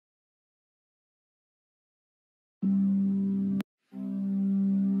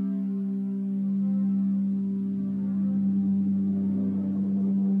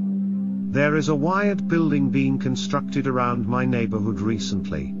There is a wired building being constructed around my neighborhood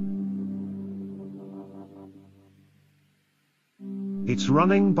recently. It's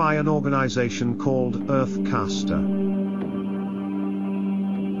running by an organization called Earthcaster.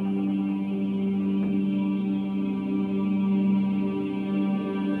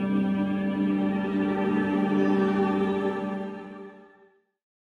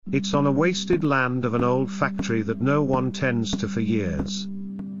 It's on a wasted land of an old factory that no one tends to for years.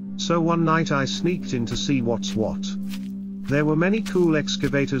 So one night I sneaked in to see what's what. There were many cool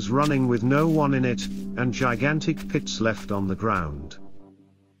excavators running with no one in it, and gigantic pits left on the ground.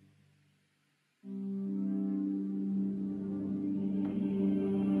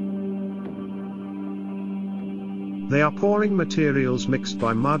 They are pouring materials mixed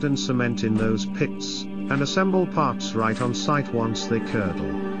by mud and cement in those pits, and assemble parts right on site once they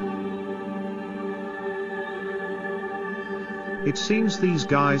curdle. It seems these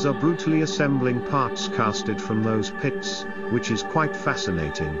guys are brutally assembling parts casted from those pits, which is quite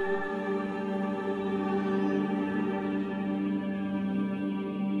fascinating.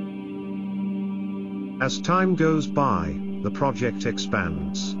 As time goes by, the project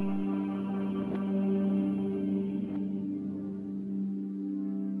expands.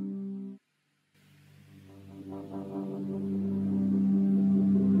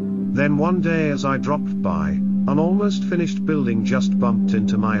 Then one day as I dropped by, an almost finished building just bumped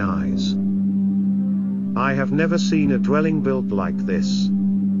into my eyes. I have never seen a dwelling built like this.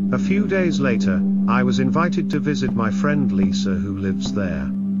 A few days later, I was invited to visit my friend Lisa who lives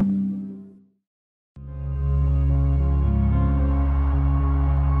there.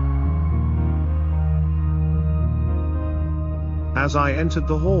 As I entered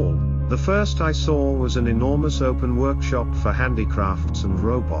the hall, the first I saw was an enormous open workshop for handicrafts and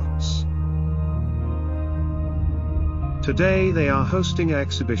robots. Today they are hosting an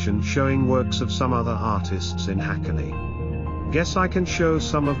exhibition showing works of some other artists in Hackney. Guess I can show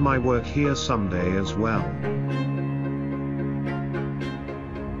some of my work here someday as well.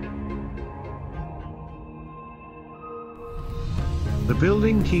 The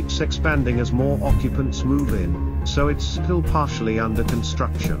building keeps expanding as more occupants move in, so it's still partially under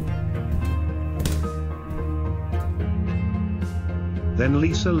construction. Then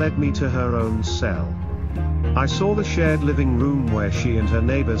Lisa led me to her own cell. I saw the shared living room where she and her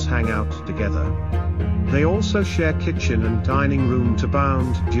neighbors hang out together. They also share kitchen and dining room to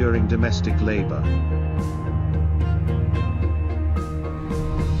bound during domestic labor.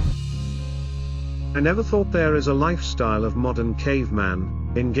 I never thought there is a lifestyle of modern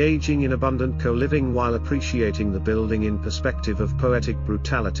caveman, engaging in abundant co-living while appreciating the building in perspective of poetic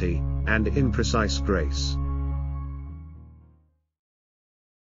brutality and imprecise grace.